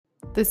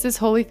This is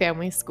Holy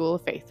Family School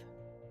of Faith.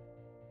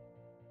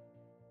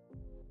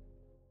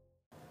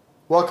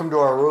 Welcome to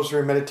our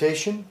Rosary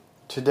Meditation.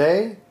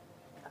 Today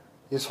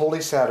is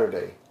Holy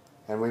Saturday,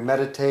 and we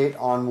meditate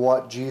on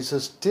what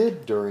Jesus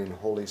did during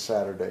Holy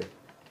Saturday.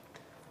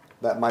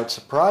 That might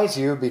surprise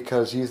you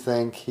because you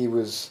think he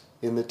was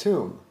in the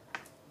tomb.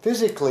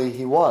 Physically,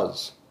 he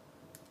was,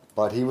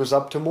 but he was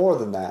up to more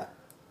than that.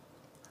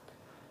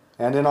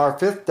 And in our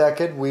fifth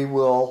decade, we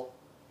will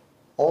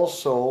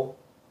also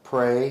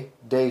pray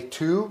day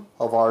 2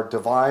 of our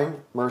Divine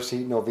Mercy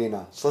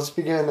Novena. So let's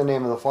begin in the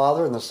name of the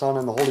Father, and the Son,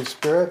 and the Holy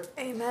Spirit.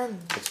 Amen.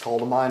 Let's call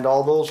to mind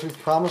all those we've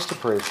promised to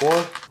pray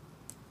for.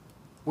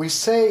 We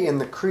say in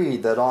the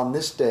Creed that on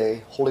this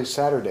day, Holy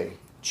Saturday,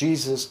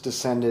 Jesus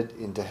descended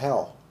into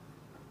hell.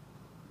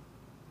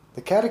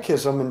 The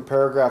Catechism in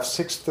paragraph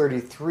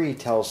 633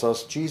 tells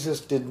us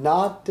Jesus did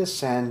not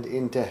descend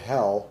into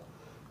hell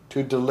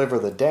to deliver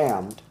the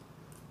damned,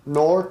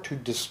 nor to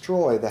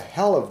destroy the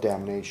hell of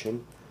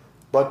damnation,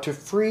 but to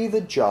free the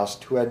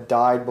just who had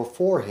died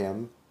before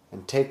him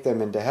and take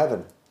them into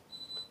heaven.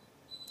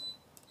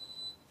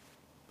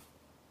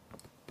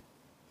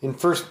 In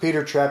 1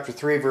 Peter chapter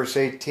 3, verse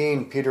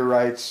 18, Peter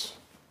writes,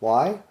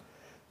 why?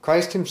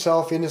 Christ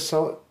himself,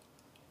 innocent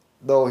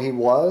though he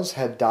was,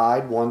 had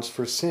died once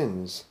for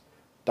sins,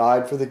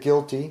 died for the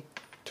guilty,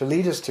 to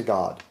lead us to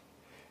God.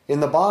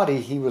 In the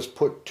body he was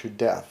put to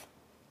death.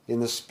 In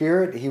the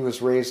spirit he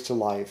was raised to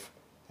life.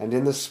 And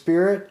in the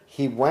Spirit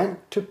he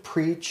went to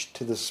preach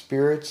to the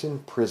spirits in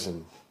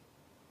prison.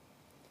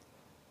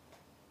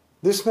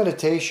 This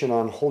meditation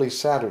on Holy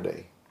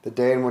Saturday, the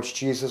day in which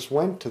Jesus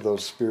went to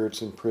those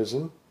spirits in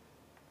prison,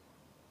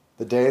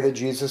 the day that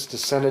Jesus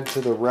descended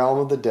to the realm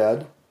of the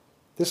dead,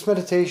 this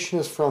meditation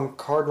is from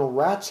Cardinal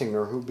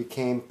Ratzinger, who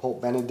became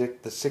Pope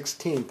Benedict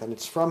XVI, and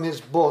it's from his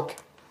book,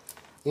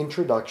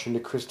 Introduction to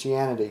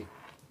Christianity.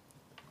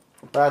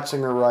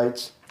 Ratzinger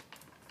writes,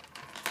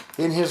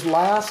 in his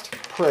last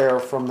prayer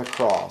from the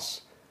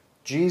cross,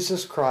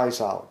 Jesus cries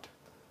out,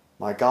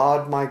 my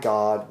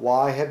God,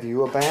 why have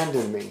you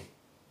abandoned me?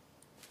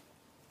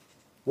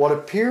 What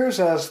appears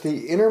as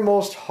the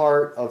innermost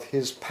heart of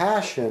his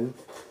passion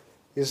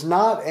is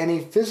not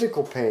any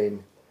physical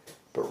pain,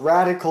 but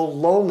radical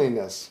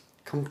loneliness,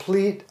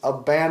 complete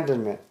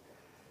abandonment.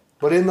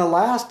 But in the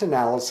last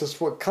analysis,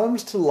 what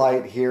comes to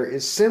light here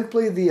is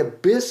simply the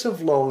abyss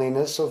of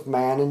loneliness of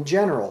man in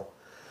general,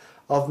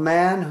 of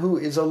man who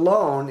is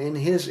alone in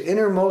his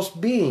innermost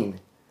being.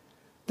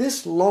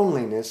 This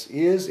loneliness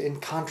is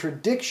in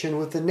contradiction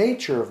with the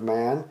nature of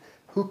man,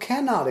 who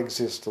cannot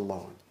exist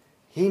alone.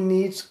 He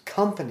needs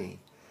company.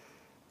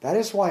 That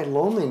is why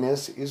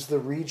loneliness is the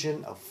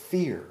region of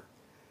fear,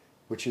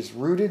 which is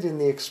rooted in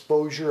the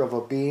exposure of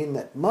a being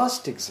that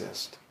must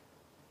exist,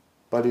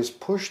 but is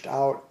pushed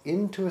out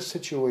into a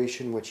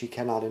situation which he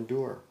cannot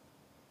endure.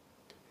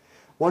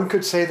 One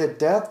could say that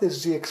death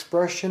is the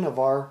expression of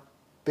our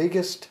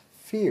biggest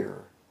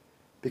fear,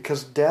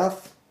 because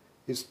death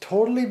is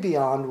totally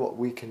beyond what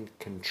we can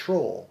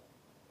control.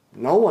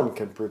 No one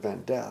can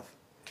prevent death.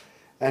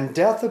 And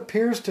death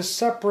appears to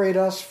separate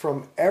us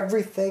from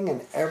everything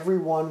and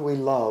everyone we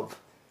love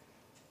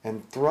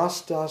and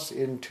thrust us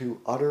into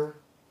utter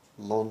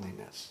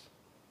loneliness.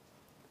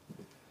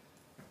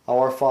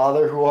 Our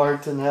Father who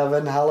art in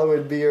heaven,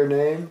 hallowed be your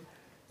name.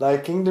 Thy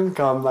kingdom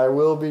come, thy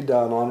will be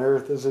done on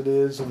earth as it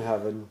is in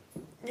heaven.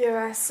 Give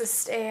us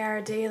this day our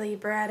daily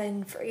bread,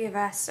 and forgive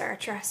us our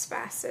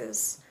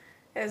trespasses,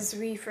 as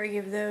we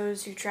forgive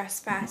those who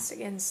trespass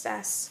against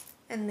us.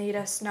 And lead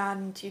us not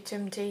into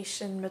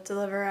temptation, but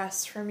deliver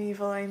us from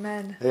evil.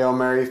 Amen. Hail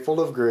Mary, full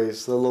of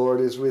grace, the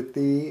Lord is with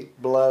thee.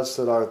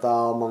 Blessed art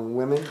thou among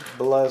women.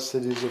 Blessed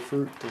is the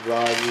fruit of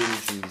thy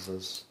womb,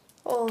 Jesus.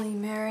 Holy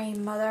Mary,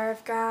 Mother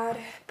of God,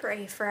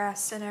 pray for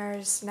us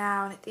sinners,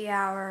 now and at the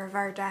hour of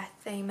our death.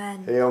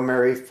 Amen. Hail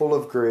Mary, full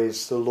of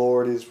grace, the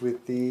Lord is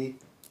with thee.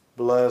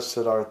 Blessed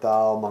art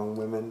thou among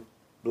women.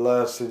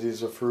 Blessed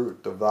is the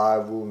fruit of thy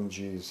womb,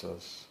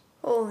 Jesus.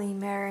 Holy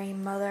Mary,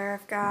 Mother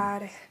of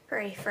God,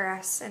 pray for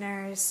us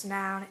sinners,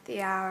 now and at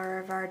the hour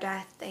of our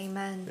death.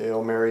 Amen.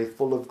 Hail Mary,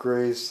 full of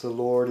grace, the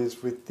Lord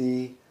is with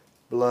thee.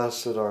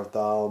 Blessed art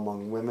thou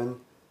among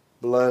women.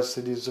 Blessed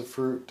is the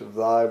fruit of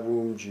thy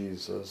womb,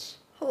 Jesus.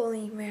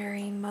 Holy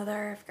Mary,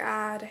 Mother of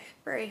God,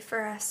 pray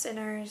for us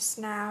sinners,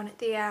 now and at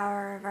the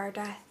hour of our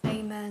death.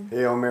 Amen.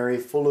 Hail Mary,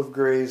 full of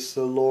grace,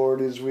 the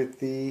Lord is with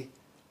thee.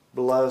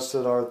 Blessed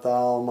art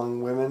thou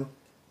among women.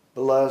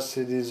 Blessed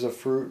is the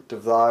fruit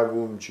of thy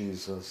womb,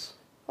 Jesus.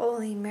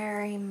 Holy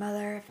Mary,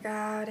 Mother of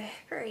God,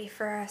 pray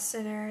for us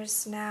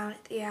sinners, now and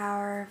at the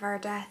hour of our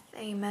death.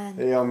 Amen.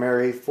 Hail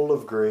Mary, full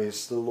of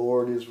grace, the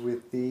Lord is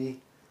with thee.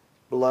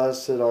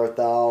 Blessed art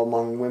thou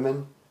among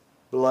women.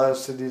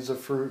 Blessed is the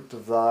fruit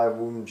of thy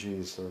womb,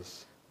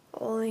 Jesus.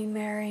 Holy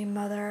Mary,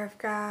 Mother of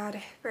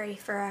God, pray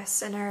for us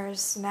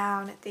sinners,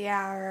 now and at the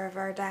hour of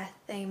our death.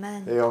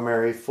 Amen. Hail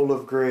Mary, full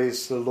of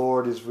grace, the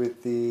Lord is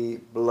with thee.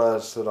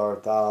 Blessed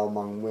art thou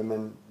among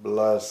women.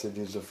 Blessed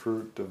is the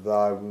fruit of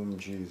thy womb,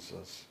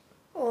 Jesus.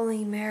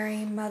 Holy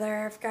Mary,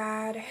 Mother of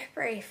God,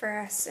 pray for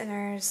us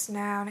sinners,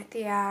 now and at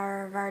the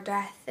hour of our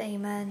death.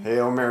 Amen.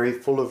 Hail Mary,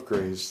 full of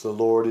grace, the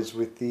Lord is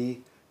with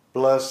thee.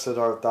 Blessed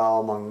art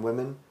thou among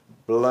women.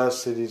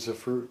 Blessed is the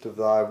fruit of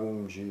thy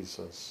womb,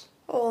 Jesus.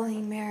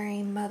 Holy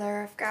Mary,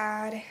 Mother of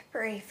God,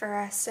 pray for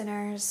us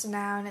sinners,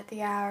 now and at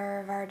the hour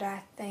of our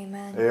death.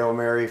 Amen. Hail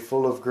Mary,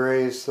 full of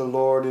grace, the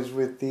Lord is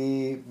with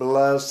thee.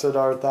 Blessed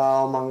art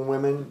thou among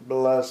women.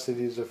 Blessed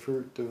is the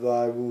fruit of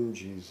thy womb,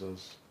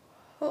 Jesus.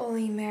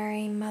 Holy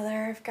Mary,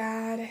 Mother of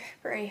God,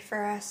 pray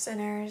for us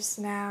sinners,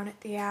 now and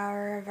at the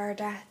hour of our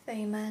death.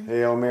 Amen.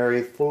 Hail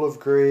Mary, full of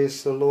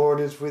grace, the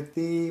Lord is with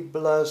thee.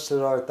 Blessed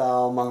art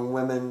thou among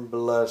women.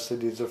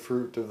 Blessed is the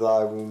fruit of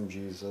thy womb,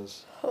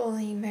 Jesus.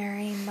 Holy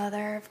Mary,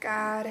 Mother of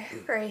God,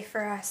 pray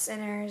for us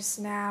sinners,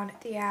 now and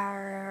at the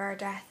hour of our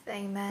death.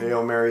 Amen.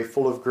 Hail Mary,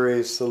 full of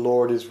grace, the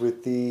Lord is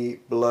with thee.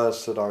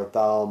 Blessed art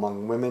thou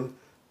among women.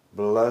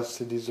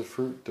 Blessed is the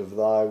fruit of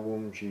thy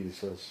womb,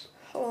 Jesus.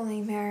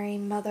 Holy Mary,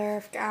 Mother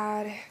of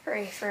God,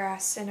 pray for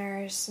us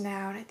sinners,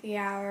 now and at the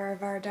hour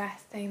of our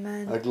death.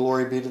 Amen.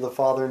 Glory be to the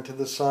Father, and to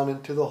the Son,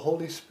 and to the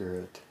Holy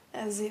Spirit.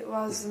 As it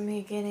was in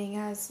the beginning,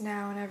 as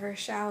now, and ever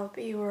shall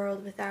be,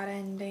 world without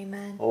end.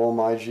 Amen. O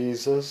my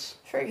Jesus,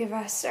 Forgive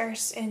us our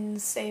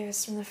sins, save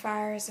us from the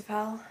fires of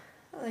hell.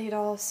 Lead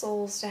all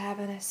souls to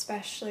heaven,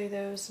 especially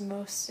those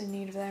most in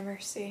need of thy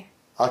mercy.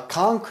 a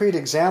concrete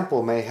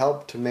example may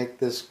help to make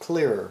this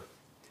clearer.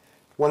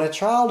 When a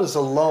child is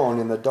alone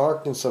in the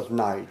darkness of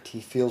night,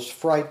 he feels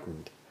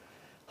frightened.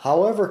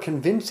 However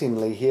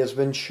convincingly he has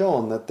been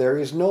shown that there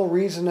is no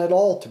reason at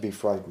all to be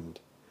frightened.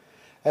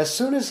 As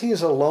soon as he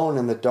is alone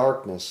in the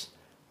darkness,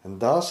 and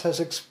thus has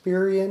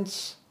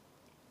experience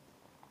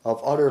of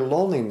utter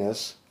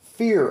loneliness,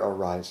 fear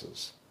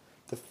arises,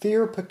 the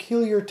fear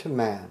peculiar to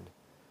man,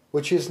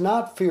 which is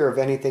not fear of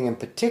anything in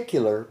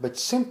particular, but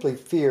simply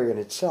fear in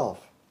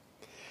itself.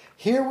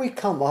 Here we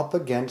come up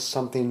against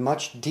something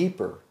much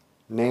deeper,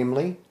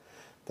 namely,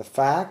 the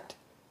fact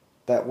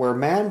that where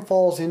man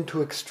falls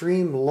into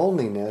extreme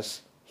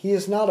loneliness, he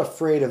is not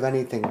afraid of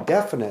anything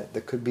definite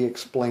that could be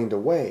explained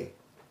away.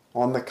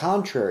 On the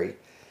contrary,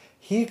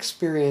 he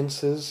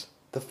experiences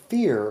the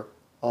fear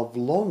of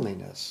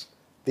loneliness,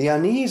 the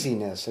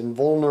uneasiness and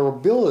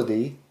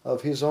vulnerability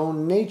of his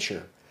own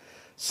nature,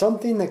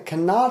 something that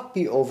cannot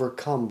be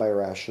overcome by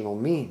rational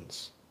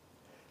means.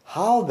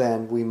 How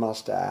then, we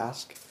must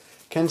ask,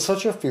 can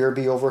such a fear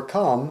be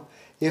overcome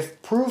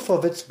if proof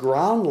of its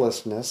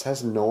groundlessness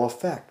has no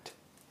effect?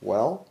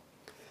 Well,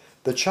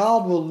 the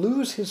child will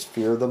lose his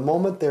fear the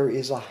moment there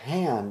is a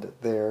hand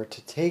there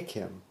to take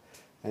him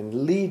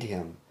and lead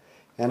him,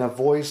 and a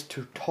voice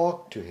to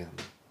talk to him.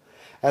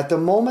 At the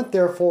moment,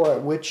 therefore,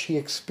 at which he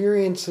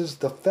experiences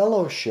the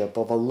fellowship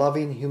of a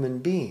loving human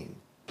being.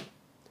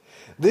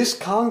 This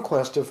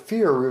conquest of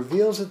fear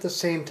reveals at the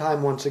same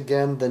time once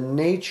again the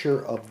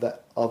nature of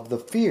the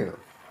fear,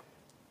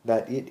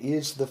 that it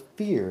is the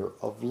fear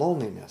of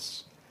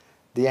loneliness,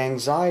 the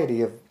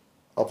anxiety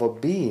of a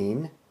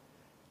being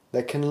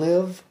that can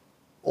live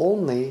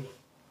only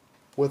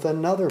with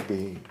another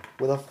being,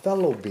 with a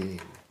fellow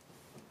being.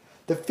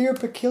 The fear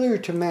peculiar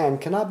to man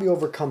cannot be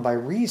overcome by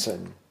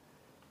reason,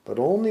 but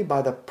only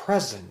by the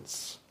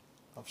presence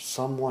of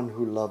someone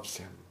who loves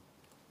him.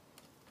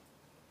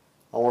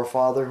 Our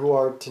Father who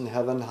art in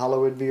heaven,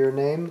 hallowed be your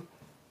name.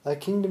 Thy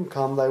kingdom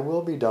come, thy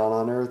will be done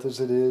on earth as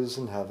it is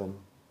in heaven.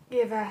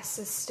 Give us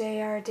this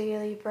day our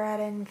daily bread,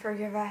 and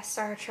forgive us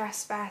our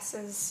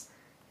trespasses,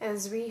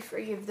 as we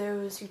forgive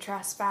those who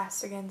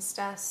trespass against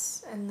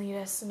us. And lead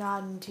us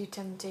not into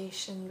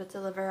temptation, but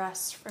deliver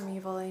us from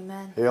evil.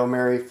 Amen. Hail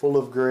Mary, full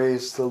of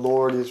grace, the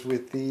Lord is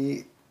with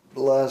thee.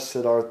 Blessed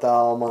art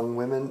thou among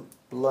women.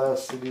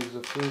 Blessed is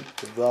the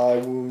fruit of thy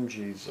womb,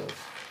 Jesus.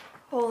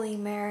 Holy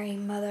Mary,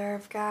 Mother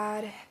of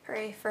God,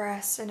 pray for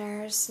us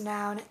sinners,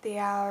 now and at the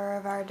hour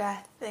of our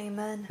death.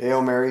 Amen.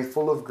 Hail Mary,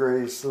 full of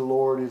grace, the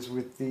Lord is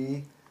with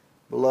thee.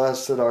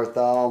 Blessed art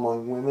thou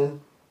among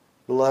women.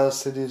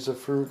 Blessed is the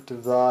fruit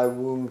of thy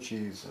womb,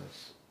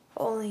 Jesus.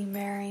 Holy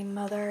Mary,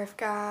 Mother of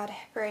God,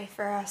 pray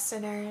for us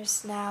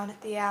sinners, now and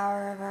at the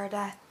hour of our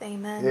death.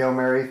 Amen. Hail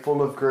Mary,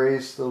 full of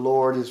grace, the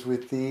Lord is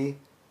with thee.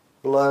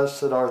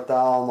 Blessed art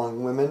thou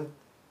among women.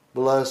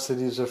 Blessed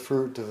is the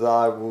fruit of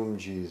thy womb,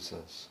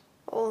 Jesus.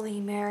 Holy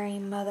Mary,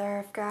 Mother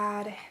of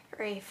God,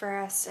 pray for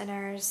us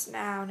sinners,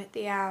 now and at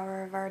the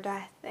hour of our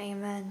death.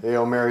 Amen.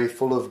 Hail Mary,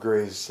 full of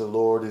grace, the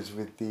Lord is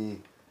with thee.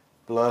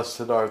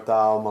 Blessed art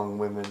thou among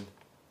women.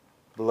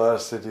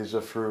 Blessed is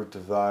the fruit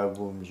of thy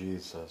womb,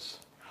 Jesus.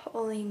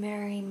 Holy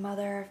Mary,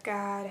 Mother of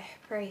God,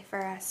 pray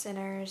for us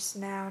sinners,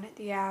 now and at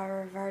the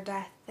hour of our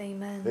death.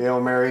 Amen. Hail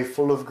Mary,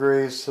 full of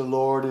grace, the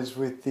Lord is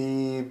with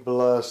thee.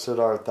 Blessed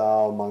art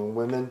thou among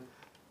women.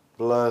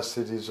 Blessed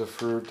is the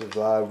fruit of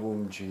thy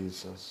womb,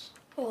 Jesus.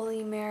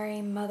 Holy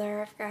Mary,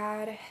 Mother of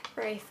God,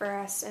 pray for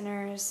us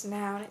sinners,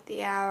 now and at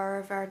the hour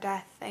of our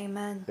death.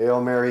 Amen.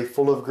 Hail Mary,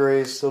 full of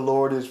grace, the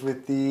Lord is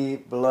with thee.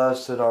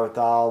 Blessed art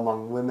thou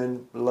among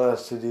women.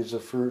 Blessed is the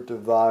fruit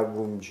of thy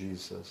womb,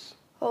 Jesus.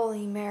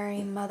 Holy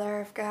Mary, Mother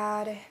of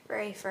God,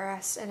 pray for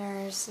us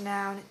sinners,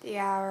 now and at the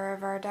hour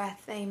of our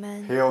death.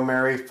 Amen. Hail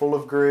Mary, full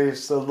of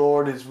grace, the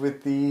Lord is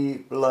with thee.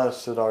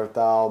 Blessed art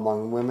thou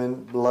among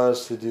women.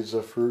 Blessed is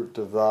the fruit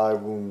of thy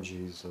womb,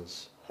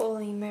 Jesus.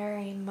 Holy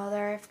Mary,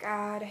 Mother of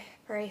God,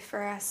 pray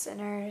for us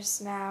sinners,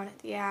 now and at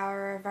the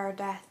hour of our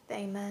death.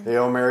 Amen.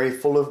 Hail Mary,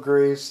 full of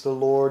grace, the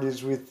Lord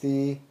is with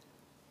thee.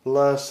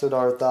 Blessed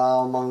art thou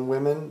among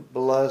women.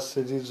 Blessed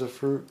is the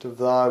fruit of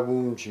thy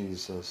womb,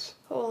 Jesus.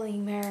 Holy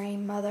Mary,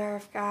 Mother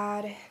of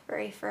God,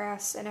 pray for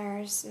us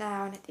sinners,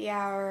 now and at the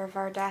hour of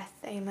our death.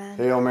 Amen.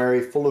 Hail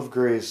Mary, full of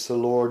grace, the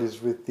Lord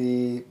is with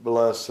thee.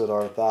 Blessed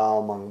art thou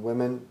among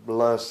women.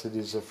 Blessed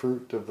is the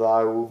fruit of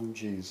thy womb,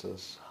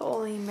 Jesus.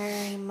 Holy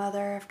Mary,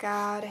 Mother of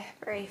God,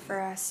 pray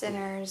for us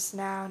sinners,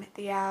 now and at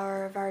the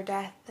hour of our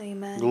death.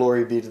 Amen.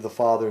 Glory be to the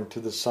Father, and to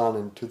the Son,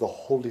 and to the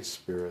Holy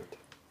Spirit.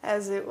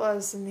 As it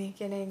was in the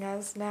beginning,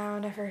 as now,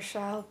 and ever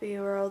shall be,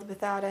 world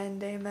without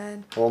end.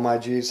 Amen. O my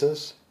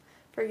Jesus,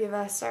 Forgive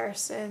us our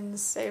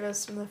sins, save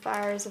us from the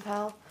fires of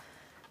hell.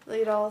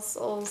 Lead all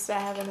souls to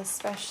heaven,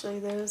 especially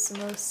those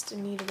most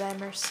in need of thy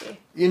mercy.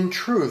 in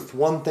truth,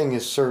 one thing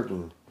is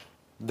certain.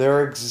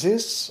 There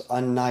exists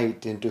a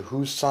night into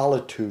whose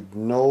solitude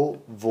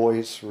no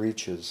voice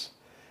reaches.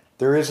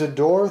 There is a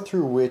door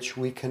through which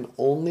we can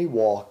only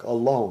walk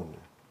alone,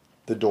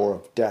 the door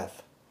of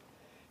death.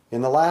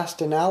 In the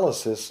last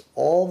analysis,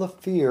 all the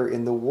fear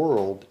in the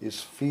world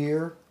is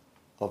fear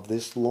of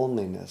this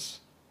loneliness.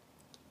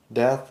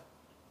 Death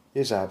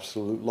is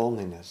absolute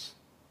loneliness.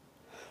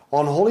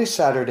 On Holy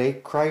Saturday,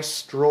 Christ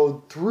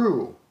strode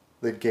through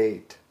the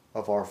gate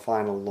of our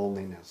final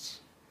loneliness.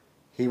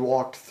 He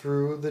walked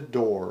through the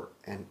door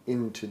and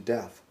into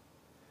death.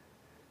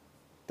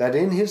 That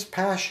in his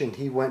passion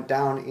he went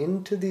down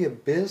into the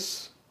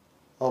abyss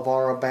of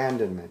our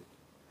abandonment,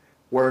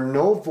 where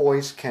no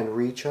voice can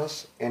reach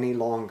us any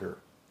longer.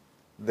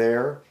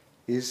 There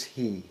is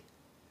he.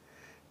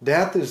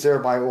 Death is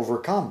thereby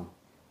overcome.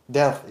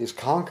 Death is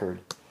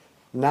conquered.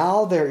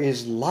 Now there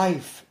is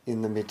life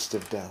in the midst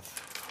of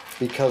death,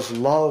 because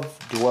love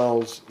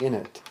dwells in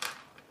it.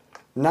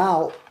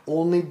 Now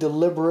only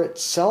deliberate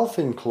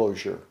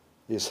self-enclosure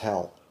is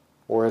hell,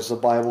 or as the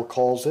Bible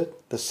calls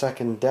it, the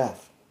second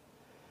death.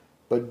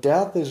 But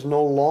death is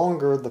no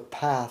longer the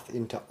path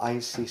into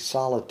icy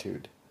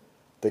solitude.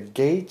 The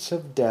gates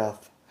of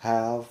death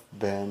have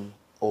been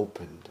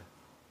opened.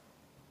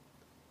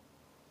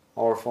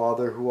 Our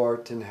Father, who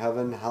art in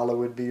heaven,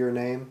 hallowed be your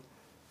name.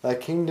 Thy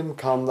kingdom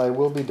come, thy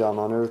will be done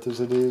on earth as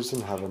it is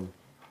in heaven.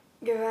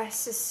 Give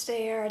us this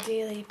day our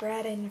daily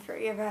bread, and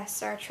forgive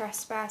us our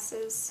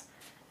trespasses,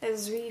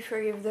 as we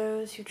forgive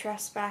those who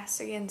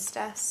trespass against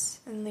us.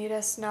 And lead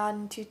us not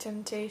into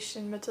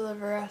temptation, but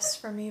deliver us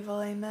from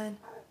evil. Amen.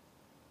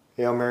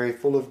 Hail Mary,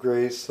 full of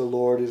grace, the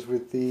Lord is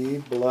with thee.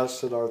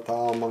 Blessed art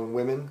thou among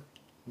women.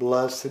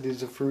 Blessed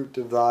is the fruit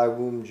of thy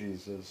womb,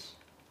 Jesus.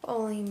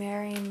 Holy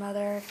Mary,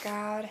 Mother of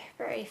God,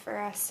 pray for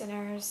us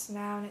sinners,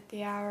 now and at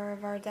the hour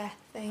of our death.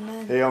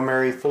 Amen. Hail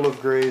Mary, full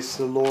of grace,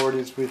 the Lord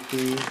is with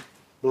thee.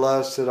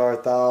 Blessed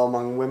art thou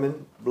among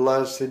women.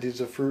 Blessed is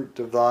the fruit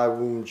of thy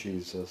womb,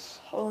 Jesus.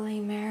 Holy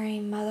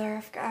Mary, Mother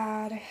of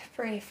God,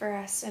 pray for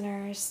us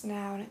sinners,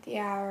 now and at the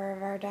hour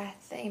of our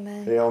death.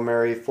 Amen. Hail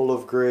Mary, full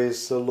of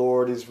grace, the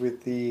Lord is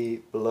with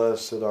thee.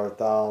 Blessed art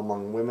thou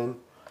among women.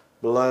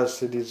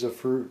 Blessed is the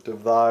fruit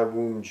of thy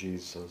womb,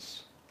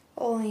 Jesus.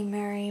 Holy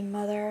Mary,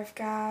 Mother of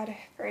God,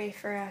 pray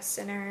for us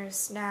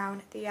sinners, now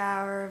and at the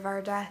hour of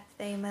our death.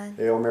 Amen.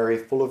 Hail Mary,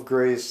 full of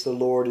grace, the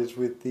Lord is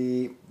with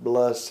thee.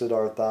 Blessed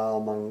art thou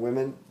among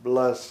women.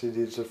 Blessed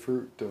is the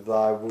fruit of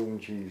thy womb,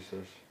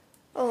 Jesus.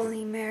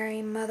 Holy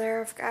Mary,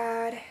 Mother of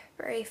God,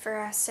 pray for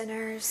us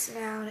sinners,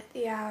 now and at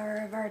the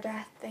hour of our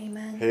death.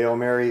 Amen. Hail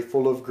Mary,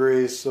 full of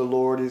grace, the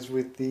Lord is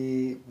with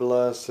thee.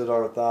 Blessed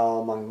art thou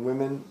among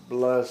women.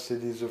 Blessed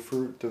is the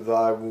fruit of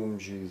thy womb,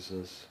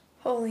 Jesus.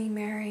 Holy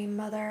Mary,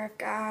 Mother of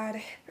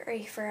God,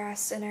 pray for us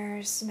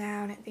sinners,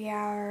 now and at the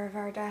hour of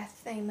our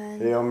death. Amen.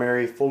 Hail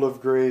Mary, full of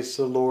grace,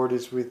 the Lord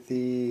is with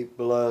thee.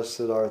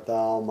 Blessed art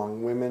thou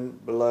among women.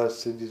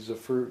 Blessed is the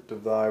fruit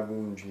of thy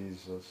womb,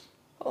 Jesus.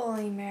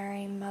 Holy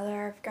Mary,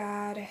 Mother of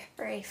God,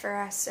 pray for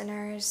us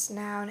sinners,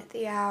 now and at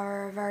the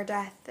hour of our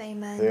death.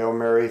 Amen. Hail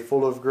Mary,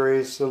 full of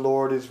grace, the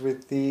Lord is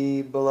with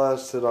thee.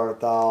 Blessed art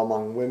thou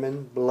among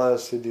women.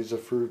 Blessed is the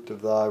fruit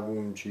of thy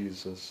womb,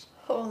 Jesus.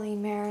 Holy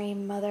Mary,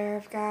 Mother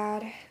of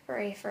God,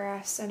 pray for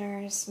us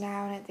sinners,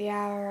 now and at the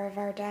hour of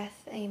our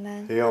death.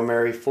 Amen. Hail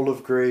Mary, full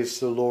of grace,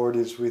 the Lord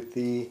is with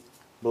thee.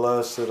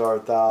 Blessed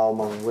art thou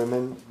among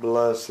women.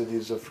 Blessed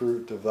is the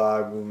fruit of thy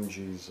womb,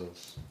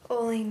 Jesus.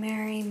 Holy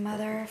Mary,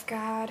 Mother of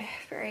God,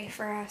 pray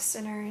for us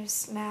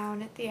sinners, now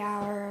and at the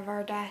hour of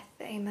our death.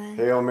 Amen.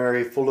 Hail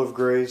Mary, full of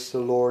grace, the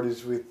Lord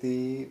is with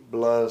thee.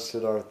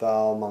 Blessed art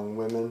thou among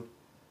women.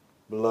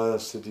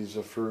 Blessed is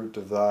the fruit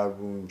of thy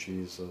womb,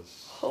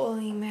 Jesus.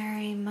 Holy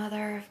Mary,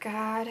 Mother of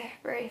God,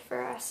 pray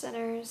for us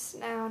sinners,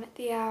 now and at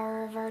the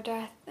hour of our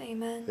death.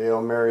 Amen.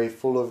 Hail Mary,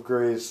 full of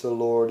grace, the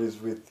Lord is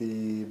with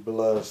thee.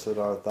 Blessed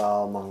art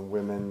thou among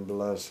women.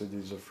 Blessed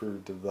is the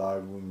fruit of thy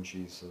womb,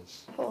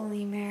 Jesus.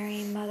 Holy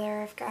Mary,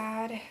 Mother of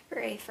God,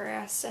 pray for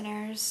us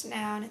sinners,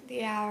 now and at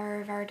the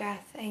hour of our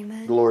death.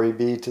 Amen. Glory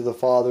be to the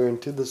Father,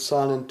 and to the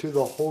Son, and to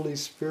the Holy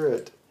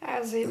Spirit.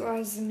 As it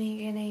was in the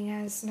beginning,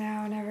 as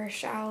now, and ever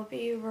shall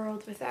be,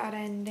 world without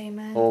end.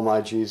 Amen. O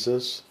my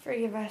Jesus,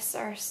 Forgive us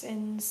our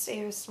sins,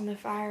 save us from the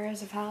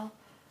fires of hell.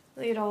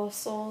 Lead all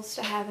souls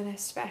to heaven,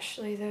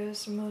 especially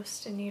those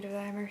most in need of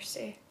thy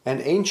mercy.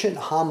 an ancient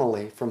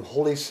homily from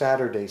Holy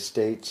Saturday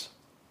states,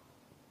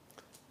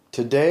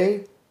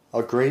 "Today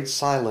a great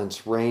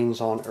silence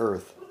reigns on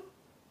earth,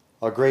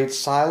 a great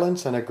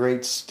silence and a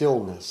great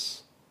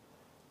stillness,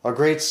 a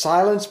great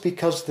silence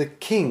because the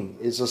King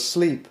is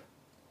asleep.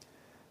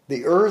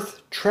 The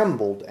earth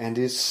trembled and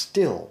is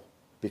still,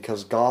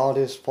 because God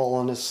is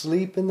fallen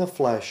asleep in the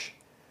flesh,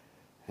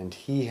 and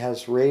he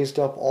has raised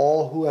up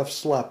all who have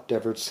slept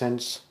ever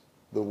since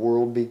the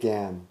world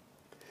began.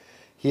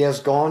 He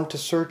has gone to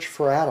search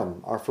for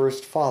Adam, our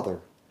first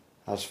father,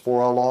 as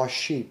for a lost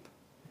sheep,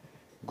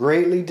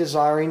 greatly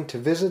desiring to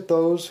visit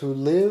those who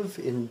live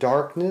in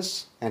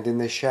darkness and in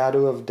the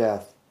shadow of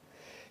death.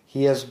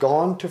 He has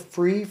gone to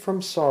free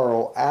from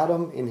sorrow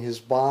Adam in his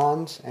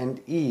bonds and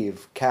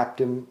Eve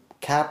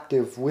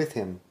captive with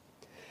him,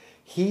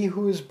 he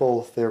who is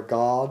both their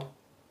God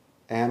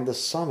and the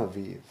son of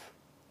Eve.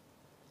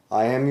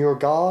 I am your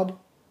God,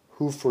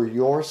 who for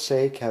your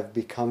sake have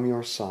become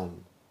your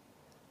son.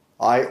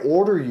 I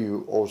order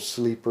you, O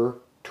sleeper,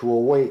 to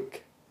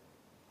awake.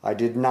 I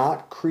did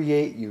not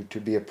create you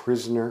to be a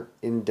prisoner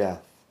in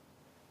death.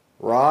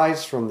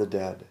 Rise from the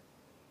dead,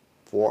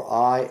 for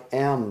I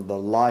am the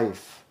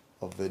life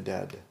of the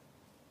dead."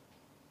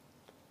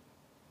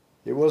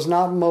 It was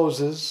not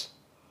Moses,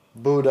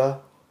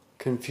 Buddha,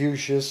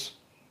 Confucius,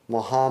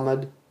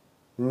 Muhammad,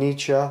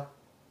 Nietzsche,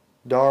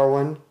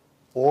 Darwin,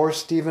 or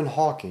Stephen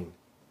Hawking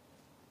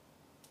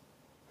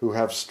who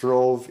have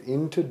strove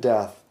into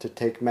death to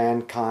take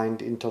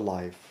mankind into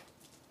life.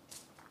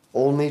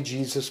 Only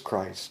Jesus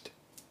Christ.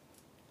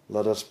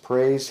 Let us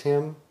praise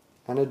him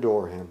and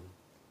adore him.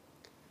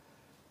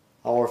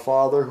 Our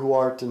Father, who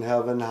art in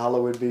heaven,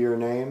 hallowed be your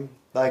name.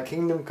 Thy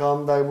kingdom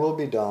come, thy will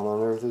be done on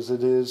earth as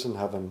it is in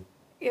heaven.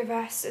 Give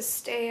us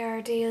this day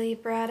our daily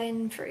bread,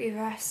 and forgive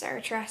us our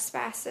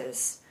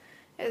trespasses,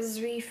 as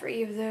we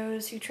forgive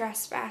those who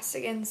trespass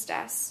against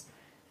us.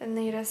 And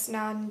lead us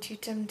not into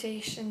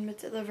temptation, but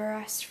deliver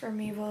us from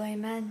evil.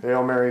 Amen.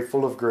 Hail Mary,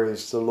 full of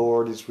grace, the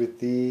Lord is with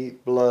thee.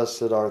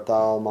 Blessed art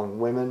thou among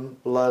women.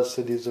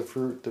 Blessed is the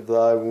fruit of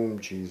thy womb,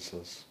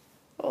 Jesus.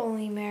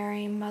 Holy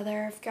Mary,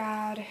 Mother of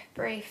God,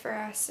 pray for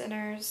us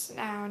sinners,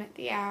 now and at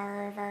the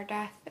hour of our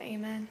death.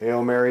 Amen.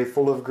 Hail Mary,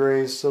 full of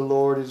grace, the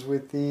Lord is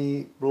with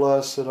thee.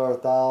 Blessed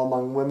art thou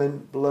among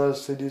women.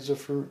 Blessed is the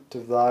fruit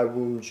of thy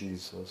womb,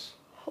 Jesus.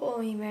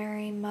 Holy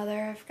Mary,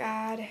 Mother of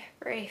God,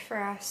 pray for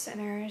us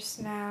sinners,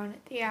 now and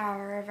at the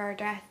hour of our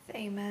death.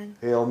 Amen.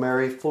 Hail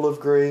Mary, full of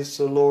grace,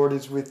 the Lord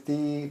is with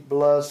thee.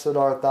 Blessed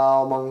art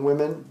thou among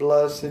women.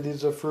 Blessed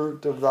is the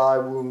fruit of thy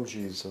womb,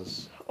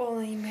 Jesus.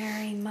 Holy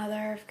Mary,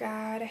 Mother of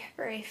God,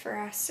 pray for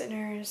us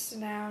sinners,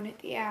 now and at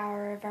the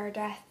hour of our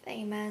death.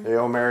 Amen.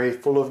 Hail Mary,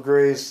 full of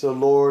grace, the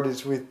Lord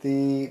is with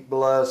thee.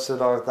 Blessed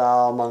art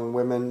thou among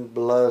women.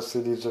 Blessed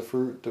is the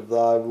fruit of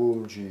thy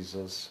womb,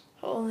 Jesus.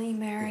 Holy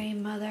Mary,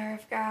 Mother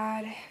of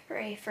God,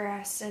 pray for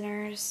us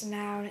sinners,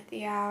 now and at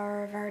the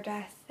hour of our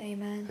death.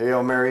 Amen.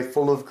 Hail Mary,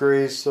 full of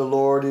grace, the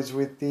Lord is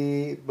with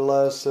thee.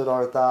 Blessed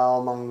art thou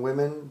among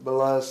women.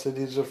 Blessed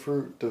is the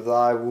fruit of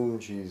thy womb,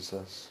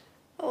 Jesus.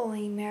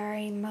 Holy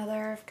Mary,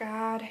 Mother of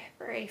God,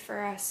 pray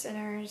for us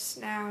sinners,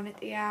 now and at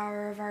the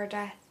hour of our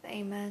death.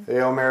 Amen.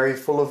 Hail Mary,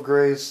 full of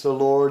grace, the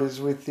Lord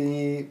is with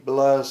thee.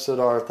 Blessed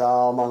art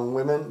thou among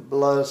women.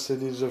 Blessed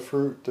is the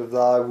fruit of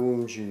thy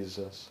womb,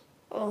 Jesus.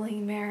 Holy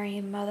Mary,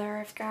 Mother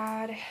of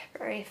God,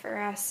 pray for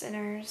us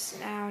sinners,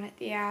 now and at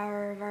the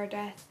hour of our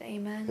death.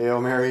 Amen.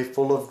 Hail Mary,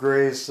 full of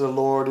grace, the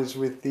Lord is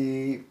with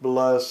thee.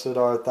 Blessed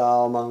art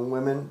thou among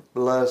women.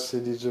 Blessed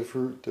is the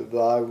fruit of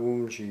thy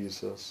womb,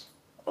 Jesus.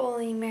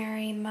 Holy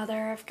Mary,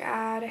 Mother of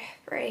God,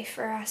 pray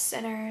for us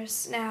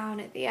sinners, now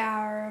and at the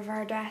hour of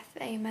our death.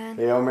 Amen.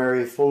 Hail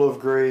Mary, full of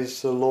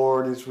grace, the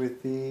Lord is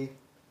with thee.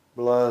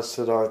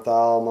 Blessed art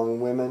thou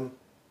among women.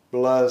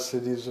 Blessed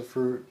is the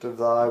fruit of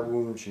thy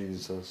womb,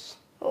 Jesus.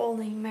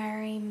 Holy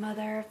Mary,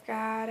 Mother of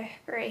God,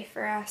 pray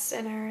for us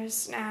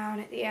sinners, now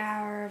and at the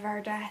hour of our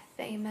death.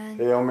 Amen.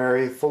 Hail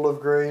Mary, full of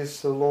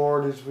grace, the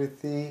Lord is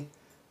with thee.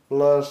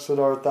 Blessed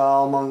art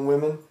thou among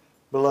women.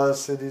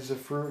 Blessed is the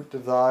fruit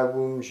of thy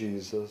womb,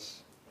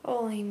 Jesus.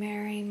 Holy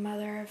Mary,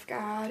 Mother of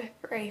God,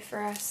 pray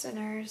for us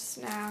sinners,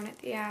 now and at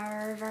the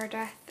hour of our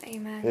death.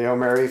 Amen. Hail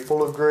Mary,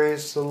 full of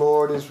grace, the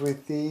Lord is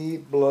with thee.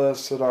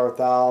 Blessed art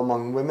thou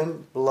among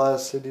women.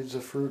 Blessed is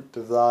the fruit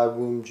of thy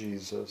womb,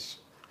 Jesus.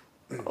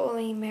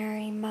 Holy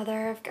Mary,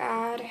 Mother of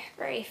God,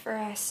 pray for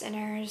us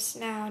sinners,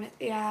 now and at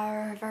the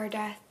hour of our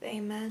death.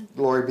 Amen.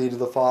 Glory be to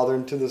the Father,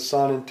 and to the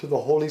Son, and to the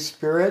Holy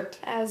Spirit.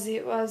 As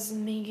it was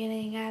in the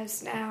beginning,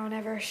 as now, and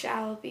ever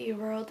shall be,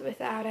 world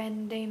without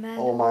end. Amen.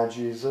 O my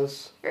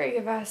Jesus,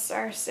 forgive us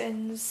our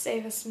sins,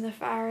 save us from the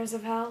fires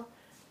of hell.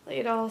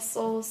 Lead all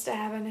souls to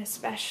heaven,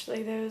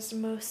 especially those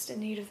most in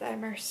need of thy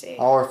mercy.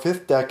 our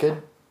fifth decade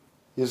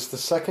is the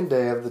second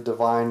day of the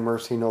Divine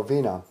Mercy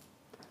Novena.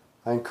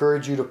 I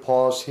encourage you to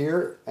pause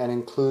here and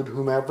include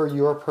whomever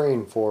you are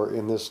praying for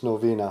in this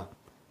novena.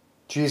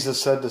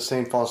 Jesus said to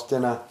St.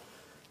 Faustina,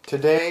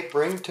 "Today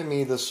bring to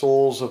me the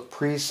souls of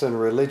priests and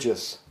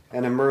religious,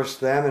 and immerse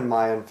them in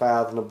my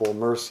unfathomable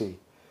mercy.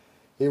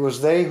 It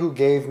was they who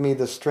gave me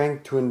the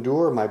strength to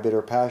endure my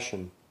bitter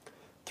passion.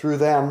 Through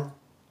them,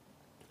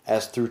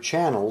 as through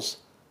channels,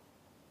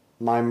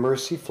 my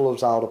mercy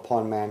flows out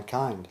upon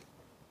mankind.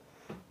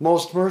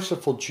 Most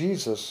merciful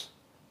Jesus,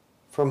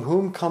 from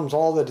whom comes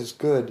all that is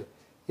good,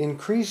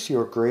 increase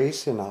your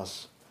grace in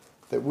us,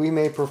 that we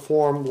may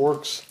perform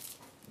works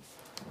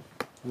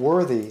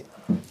worthy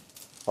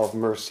of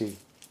mercy,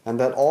 and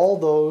that all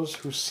those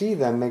who see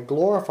them may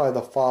glorify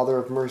the Father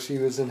of mercy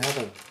who is in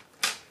heaven.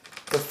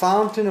 The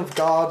fountain of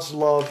God's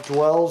love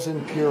dwells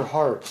in pure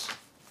hearts,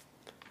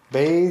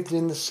 bathed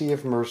in the sea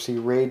of mercy,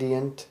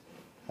 radiant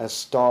as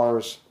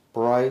stars,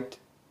 bright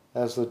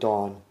as the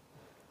dawn.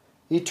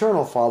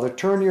 Eternal Father,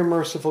 turn your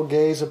merciful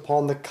gaze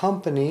upon the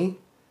company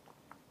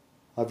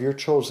of your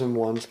chosen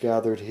ones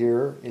gathered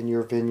here in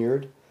your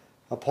vineyard,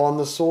 upon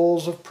the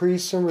souls of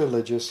priests and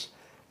religious,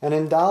 and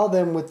endow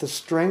them with the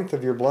strength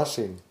of your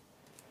blessing.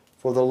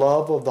 For the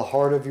love of the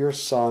heart of your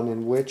Son,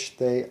 in which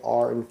they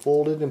are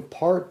enfolded,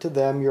 impart to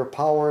them your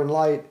power and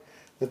light,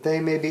 that they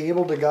may be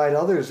able to guide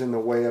others in the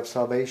way of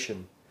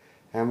salvation,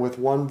 and with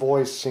one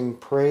voice sing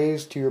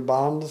praise to your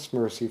boundless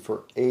mercy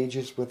for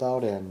ages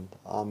without end.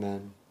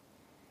 Amen.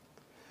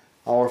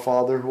 Our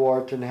Father, who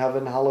art in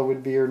heaven,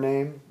 hallowed be your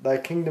name. Thy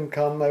kingdom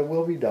come, thy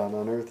will be done,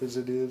 on earth as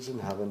it is in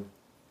heaven.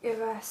 Give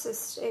us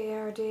this day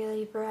our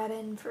daily bread,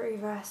 and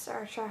forgive us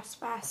our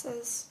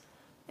trespasses,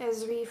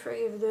 as we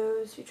forgive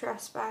those who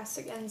trespass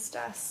against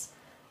us.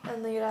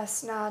 And lead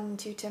us not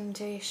into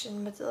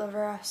temptation, but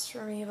deliver us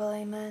from evil.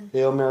 Amen.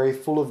 Hail Mary,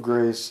 full of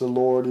grace, the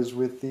Lord is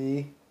with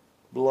thee.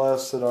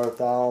 Blessed art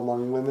thou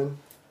among women.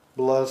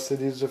 Blessed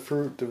is the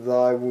fruit of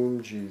thy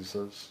womb,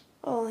 Jesus.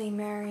 Holy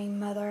Mary,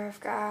 Mother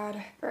of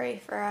God, pray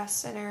for us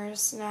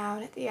sinners, now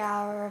and at the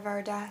hour of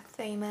our death.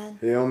 Amen.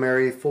 Hail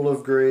Mary, full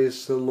of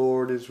grace, the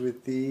Lord is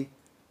with thee.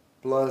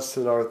 Blessed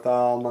art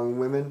thou among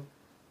women.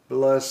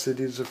 Blessed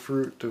is the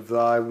fruit of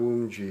thy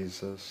womb,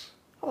 Jesus.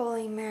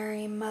 Holy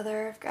Mary,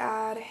 Mother of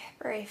God,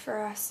 pray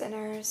for us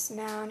sinners,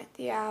 now and at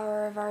the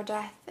hour of our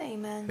death.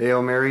 Amen.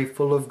 Hail Mary,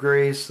 full of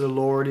grace, the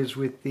Lord is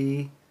with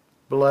thee.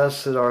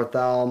 Blessed art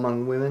thou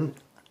among women.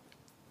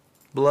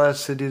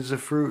 Blessed is the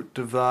fruit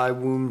of thy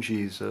womb,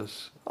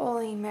 Jesus.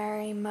 Holy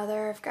Mary,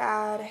 Mother of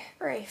God,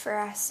 pray for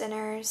us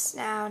sinners,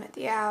 now and at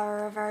the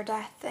hour of our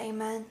death.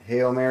 Amen.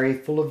 Hail Mary,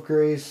 full of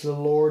grace, the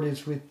Lord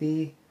is with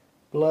thee.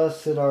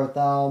 Blessed art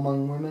thou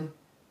among women.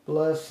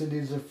 Blessed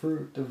is the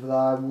fruit of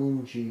thy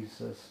womb,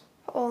 Jesus.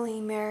 Holy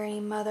Mary,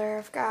 Mother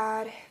of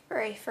God,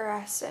 pray for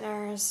us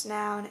sinners,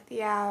 now and at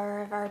the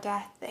hour of our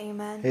death.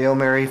 Amen. Hail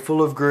Mary,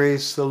 full of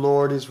grace, the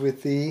Lord is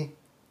with thee.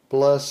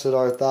 Blessed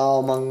art thou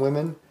among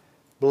women.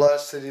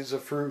 Blessed is the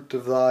fruit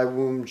of thy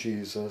womb,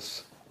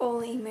 Jesus.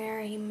 Holy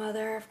Mary,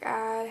 Mother of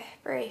God,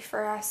 pray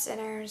for us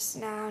sinners,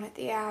 now and at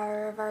the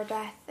hour of our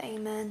death.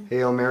 Amen.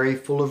 Hail Mary,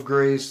 full of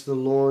grace, the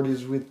Lord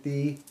is with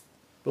thee.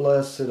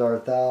 Blessed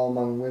art thou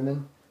among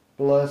women.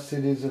 Blessed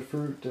is the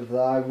fruit of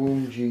thy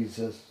womb,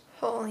 Jesus.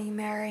 Holy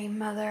Mary,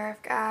 Mother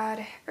of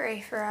God,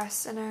 pray for us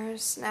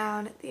sinners, now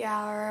and at the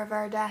hour of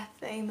our death.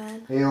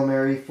 Amen. Hail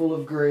Mary, full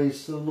of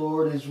grace, the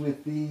Lord is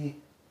with thee.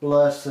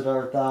 Blessed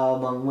art thou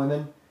among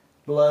women.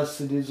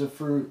 Blessed is the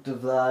fruit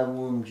of thy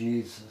womb,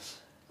 Jesus.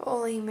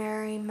 Holy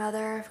Mary,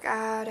 Mother of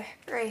God,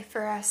 pray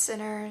for us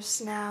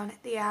sinners, now and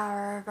at the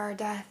hour of our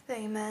death.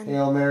 Amen.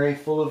 Hail Mary,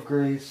 full of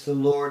grace, the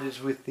Lord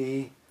is with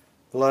thee.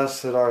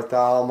 Blessed art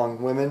thou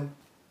among women.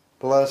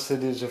 Blessed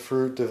is the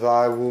fruit of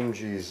thy womb,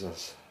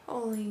 Jesus.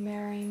 Holy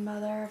Mary,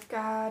 Mother of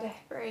God,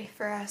 pray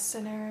for us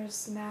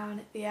sinners, now and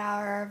at the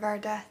hour of our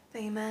death.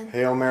 Amen.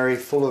 Hail Mary,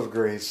 full of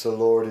grace, the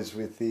Lord is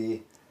with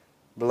thee.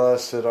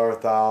 Blessed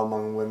art thou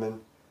among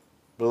women.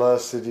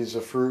 Blessed is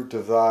the fruit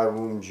of thy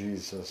womb,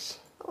 Jesus.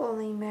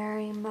 Holy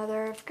Mary,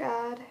 Mother of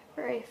God,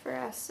 pray for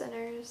us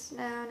sinners,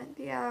 now and at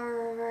the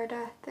hour of our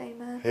death.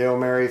 Amen. Hail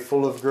Mary,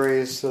 full of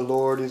grace, the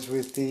Lord is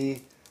with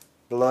thee.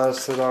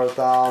 Blessed art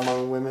thou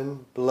among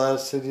women.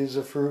 Blessed is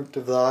the fruit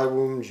of thy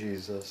womb,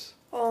 Jesus.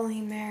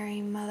 Holy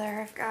Mary,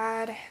 Mother of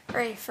God,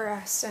 pray for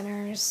us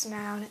sinners,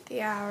 now and at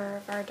the hour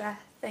of our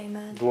death.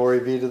 Amen. Glory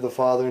be to the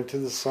Father, and to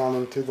the Son,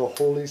 and to the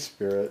Holy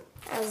Spirit.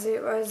 As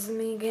it was in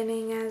the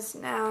beginning, as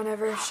now, and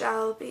ever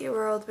shall be,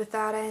 world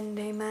without end.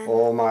 Amen.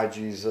 O my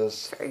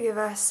Jesus, forgive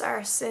us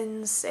our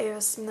sins, save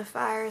us from the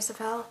fires of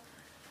hell.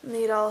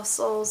 Lead all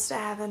souls to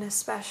heaven,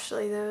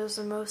 especially those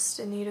most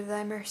in need of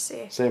thy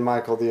mercy. Saint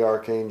Michael the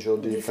Archangel,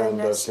 defend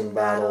us in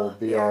battle,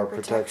 be our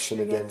protection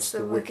against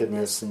the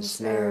wickedness and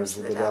snares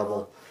of the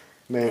devil.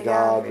 May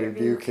God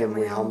rebuke him,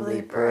 we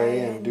humbly pray,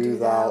 and do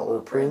thou,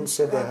 O Prince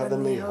of the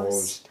heavenly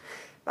host,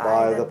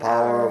 by the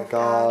power of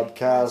God,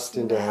 cast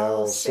into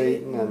hell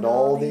Satan and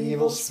all the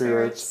evil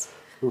spirits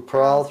who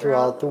prowl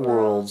throughout the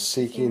world,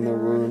 seeking the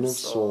ruin of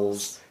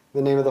souls.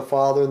 In the name of the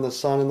Father, and the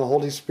Son, and the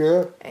Holy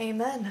Spirit.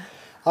 Amen.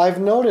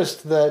 I've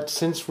noticed that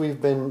since we've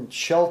been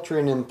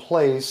sheltering in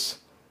place,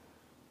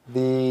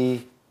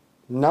 the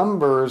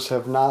numbers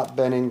have not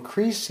been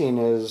increasing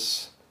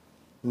as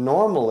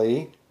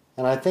normally,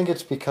 and I think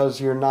it's because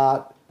you're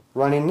not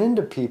running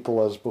into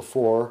people as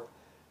before.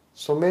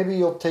 So maybe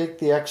you'll take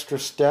the extra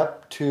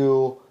step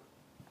to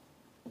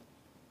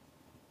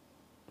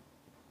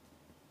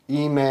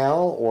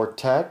email or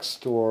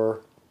text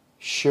or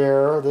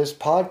share this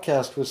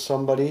podcast with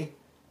somebody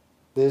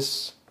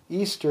this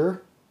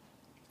Easter.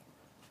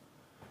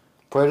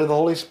 Pray to the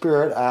Holy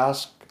Spirit.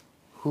 Ask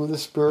who the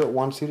Spirit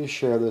wants you to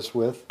share this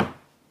with,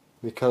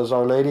 because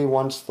Our Lady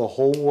wants the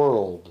whole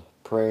world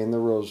praying the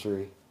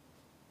Rosary.